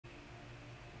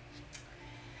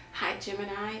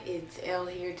Gemini, it's Elle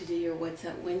here to do your What's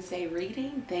Up Wednesday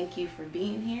reading. Thank you for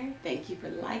being here. Thank you for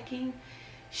liking,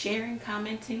 sharing,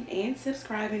 commenting, and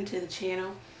subscribing to the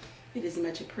channel. It is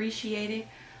much appreciated.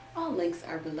 All links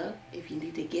are below if you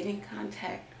need to get in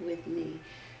contact with me.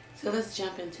 So let's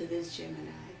jump into this Gemini.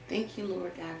 Thank you,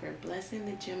 Lord God, for blessing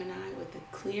the Gemini with a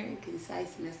clear and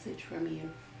concise message from you.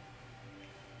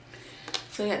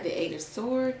 So you have the Eight of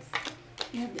Swords,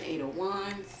 you have the Eight of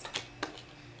Wands.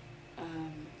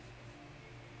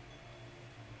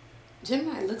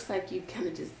 Gemini, looks like you've kind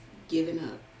of just given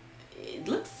up. It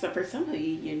looks, for some of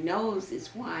you, your nose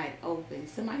is wide open.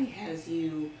 Somebody has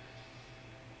you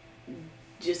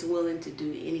just willing to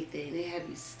do anything. They have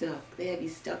you stuck. They have you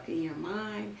stuck in your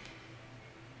mind.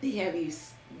 They have you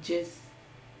just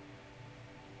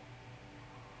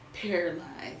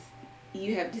paralyzed.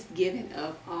 You have just given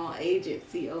up all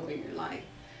agency over your life.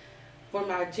 For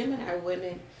my Gemini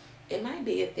women, it might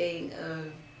be a thing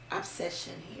of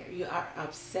obsession here. You are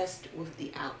obsessed with the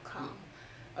outcome.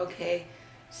 Okay,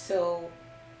 so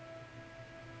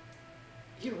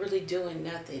you're really doing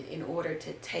nothing in order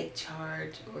to take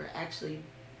charge or actually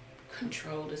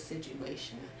control the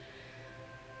situation.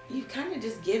 You've kind of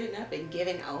just given up and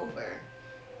given over.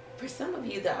 For some of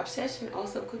you, the obsession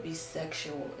also could be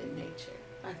sexual in nature.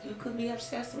 Like, you could be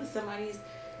obsessed with somebody's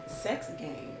sex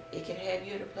game. It could have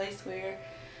you at a place where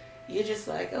you're just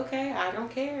like, okay, I don't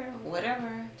care,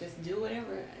 whatever, just do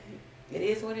whatever. It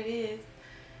is what it is.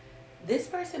 This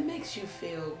person makes you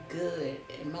feel good,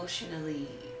 emotionally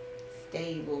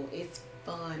stable. It's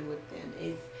fun with them.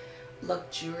 It's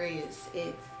luxurious.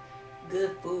 It's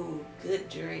good food, good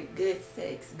drink, good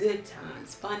sex, good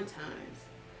times, fun times.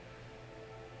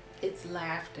 It's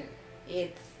laughter.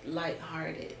 It's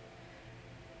lighthearted.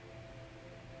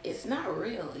 It's not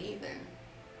real either,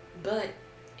 but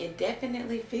it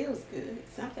definitely feels good.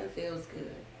 Something feels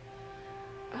good.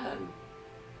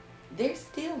 There's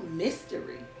still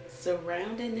mystery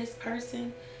surrounding this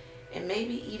person, and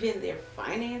maybe even their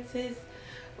finances,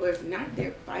 or if not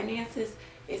their finances,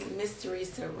 it's mystery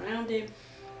surrounding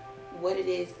what it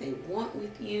is they want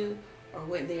with you or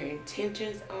what their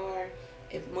intentions are.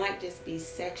 It might just be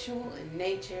sexual in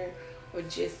nature, or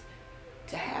just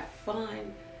to have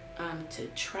fun, to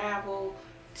travel,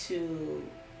 to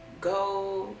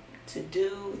go, to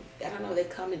do, I don't know, they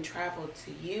come and travel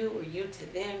to you or you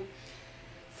to them.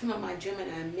 Some of my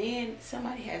Gemini men,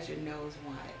 somebody has your nose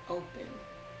wide open.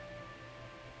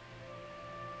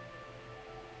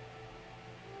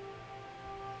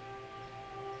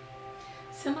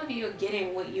 Some of you are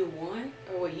getting what you want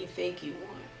or what you think you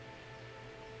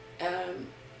want.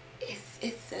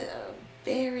 It's a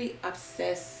very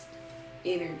obsessed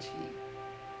energy.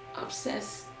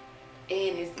 Obsessed,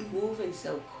 and it's moving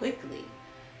so quickly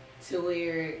to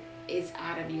where it's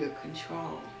out of your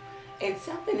control. And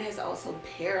something has also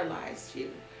paralyzed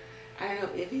you. I don't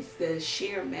know if it's the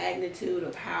sheer magnitude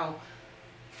of how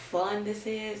fun this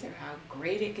is, or how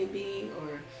great it can be,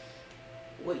 or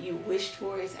what you wished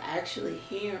for is actually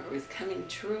here, or is coming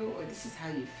true, or this is how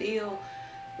you feel.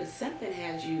 But something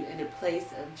has you in a place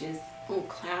of just on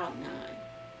cloud nine.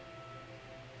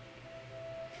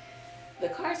 The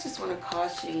cards just want to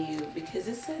caution you, because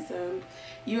it says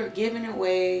you are giving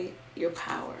away your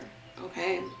power,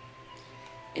 okay?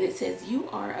 And it says you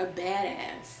are a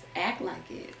badass. Act like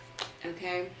it,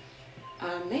 okay?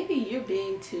 Maybe you're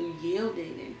being too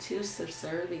yielding and too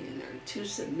subservient or too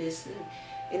submissive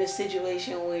in a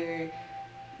situation where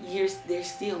there's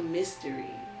still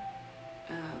mystery,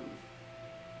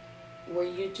 where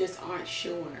you just aren't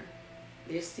sure.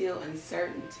 There's still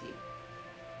uncertainty.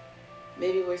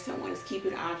 Maybe where someone is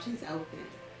keeping options open.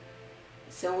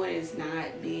 Someone is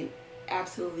not being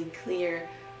absolutely clear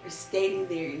or stating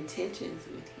their intentions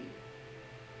with you.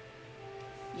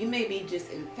 You may be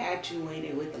just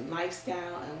infatuated with the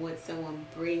lifestyle and what someone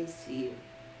brings to you.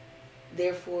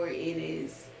 Therefore, it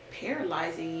is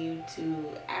paralyzing you to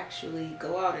actually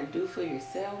go out and do for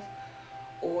yourself,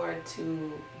 or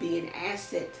to be an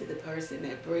asset to the person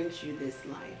that brings you this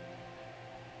life.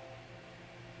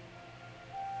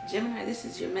 Gemini, this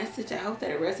is your message. I hope that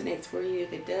it resonates for you.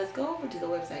 If it does, go over to the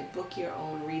website, book your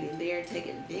own reading there. Take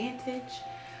advantage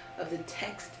of the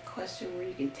text question, where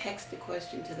you can text the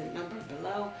question to the number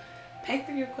below. Pay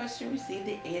for your question, receive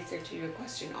the answer to your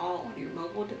question all on your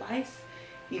mobile device.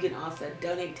 You can also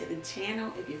donate to the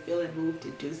channel if you're feeling moved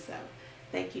to do so.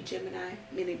 Thank you, Gemini.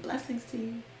 Many blessings to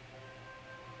you.